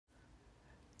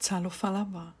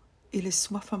Talofalava, ile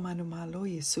swafa manumalo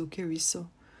Iesu Keriso.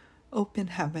 Open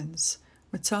heavens,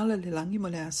 matala lilangi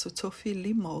moleaso tofi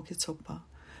lima OKETOPA,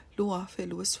 luafe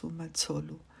luisfuma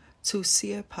tolu,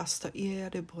 tusi pasta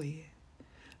ia de boye.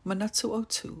 Manatu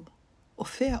Autu,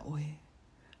 ofea oe,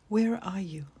 where are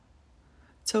you?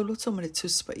 Tauloto male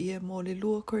Tusi Paia mo le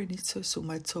lua Korinito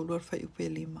sumai tolu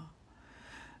Faitauga lima.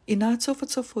 Ina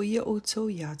tofotofo ia outou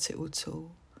ia te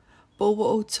outou. Bowa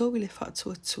outou ile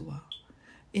atuatua.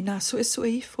 Ina suesu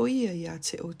ifo ia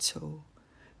te outou.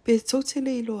 Pe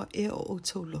totele iloa o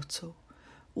outou loto.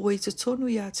 Ua totonu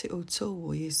ia te outou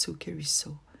o Iesu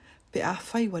Keriso. Pe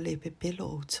āfai wale pepelo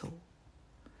outou.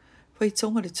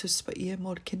 Faitauga le Tusi Paia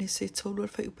mo le Kenese tolu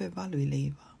Faitauga valu I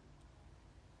leiva.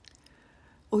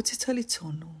 O te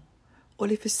talitonu, o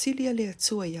le Fesili le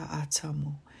Atua ia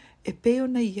Atamu, e peo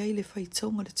na iai le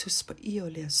Faitauga le Tusi Paia o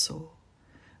le aso.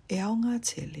 E aogā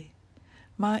tele,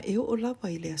 ma e o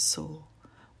lava I le aso,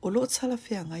 o lo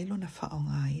talafeagai lona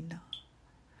faaaogaina.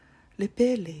 Le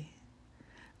pele,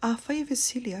 āfai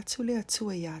Fesili atu le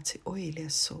Atua ia te oe le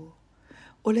aso,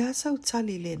 o le asau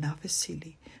tali le na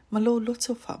Fesili, ma lo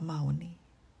loto faamaoni.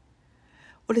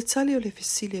 O le tali o le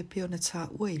Fesili e peo na tā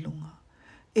ua ilunga,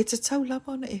 e te tau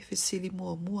lava ona e Fesili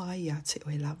mua ai a te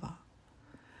oe lava.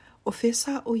 O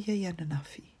fesa o ia ia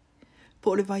nanafi,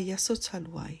 po o le vai aso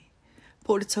taluai,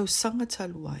 po o le tau sanga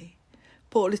taluai,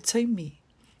 po o le taimi,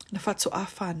 na fato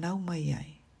āwhanau mai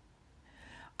ai.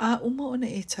 A uma ona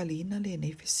e talina le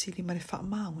nei Fesili ma le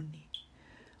whaamaoni.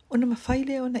 Ona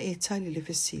mawhaile ona e tali le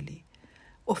Fesili,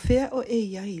 o fea o e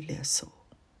iai le aso.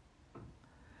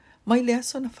 Mai le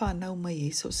aso na whanau mai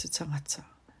e so se tangata.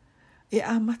 E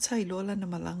a mata I lola na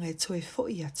malanga e toe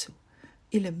fo'i atu,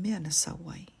 I le mea na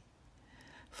sawai.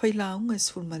 Fai launga e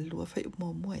sful malua fai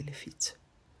umomua e le fitu.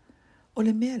 O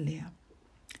le mea lea,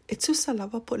 e tusa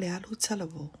lava po le alu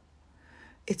talavo,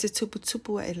 e te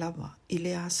tupu e lava I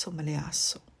le aso ma le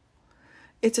aso.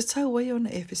 E te tau ai ona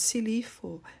e Fesili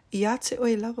ifo I ate o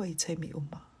e lava I taimi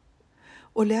uma.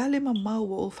 O le ale ma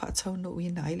mau o whaatau no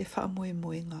uina I le wha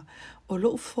moenga o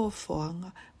loo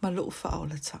foanga ma loo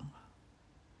whaolatanga.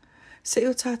 Se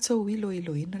o tātou ilo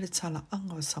ina le tala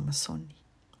anga o Samasoni.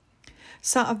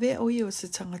 Sa ave o I o se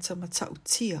tangata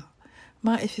matautia,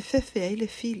 ma e fefefe ai le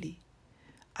fili,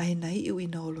 ai nei I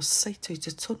uina o lo saito I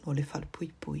te tono o le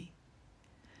whalapuipui.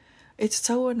 E te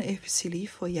tau ana e Fesili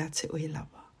ifo ia te oe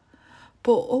lava.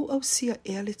 Po o au sia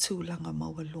ea le tūlanga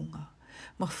maualunga,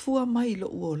 ma fua mai lo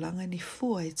uolanga ni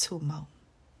fua e tū mau.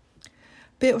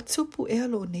 Pe o tupu ea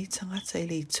lo nei tangata I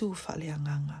le I tū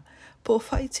whaleanganga, po o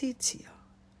whaititia.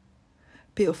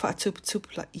 Pe o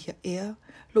whaatuputupu la ia ea,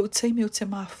 lo teimi o te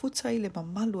maafuta I le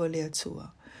mamalu o le atua,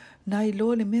 na I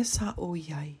lo le mea sa o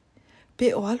iai,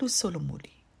 pe o alu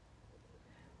solomuli.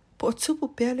 Po o tupu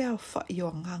pea le au whai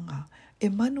o nganga, e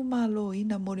manu malo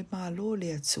ina mo le malo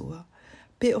le atua,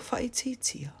 pe o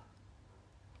whaititia.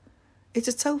 E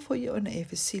te tau fo I ona e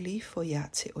Fesili fo ia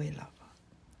te oe lava.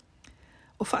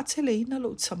 O whaatele ina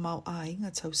lo utamau a inga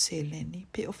tau seleni,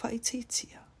 pe o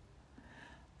whaititia.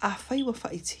 Afai wa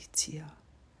whaititia.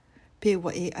 Pe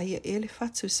wa e aia e le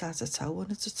fatu sa tatau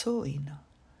ana tuto ina.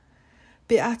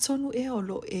 Pe a tonu e o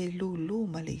lo e lulu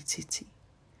ma le titi.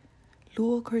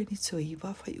 Luo Korinito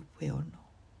iwa fai upe ono.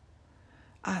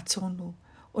 A tonu,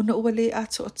 ona ua le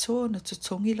ato ato na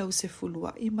tutongi lau se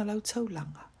fulua I ma lau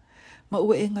taulanga. Ma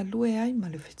ua e ngā lue ai ma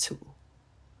le fitu.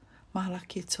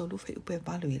 Mahalaki e tolu fai upe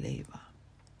valu I leiva.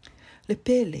 Le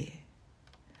pele.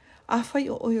 Afai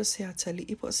o oio se atali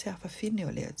ipo se afafine o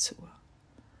le atua.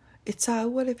 E tā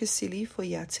ua le Fesili fo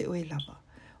ia te oe lava.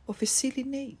 O Fesili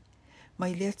nei,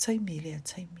 mai lea taimi lea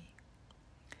taimi.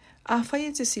 Afai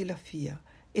e te sila fia,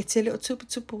 e tele o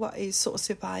tupu wa e so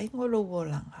se vaingo lo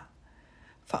wolanga.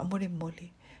 Wha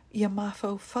mole, ia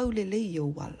mafau le lei o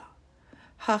wala.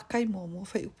 Ha kai momo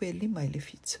fai upe lima I le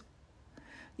fitu.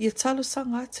 Ia talo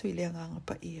sanga atu I le Agaga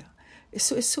Paia, e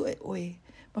su e oe,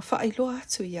 ma wha iloa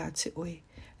atu ia te oe,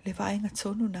 le vainga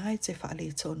tonu na e te wha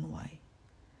le tonu ai.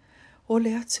 O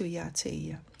le atu ia te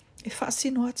ia, e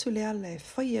whaasino atu le ala e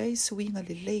whai ai suinga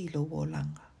le leilo o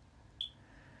langa.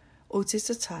 O te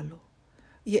talo,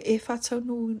 ia e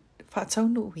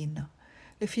whaataunu uina,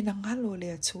 le fina ngalo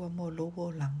le atua mo lo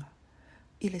o langa,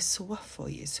 I le suafo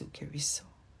Iesu Keriso.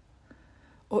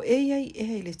 O e iai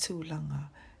e le tūlanga,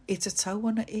 e te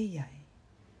tauana e iai.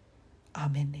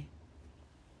 Amene.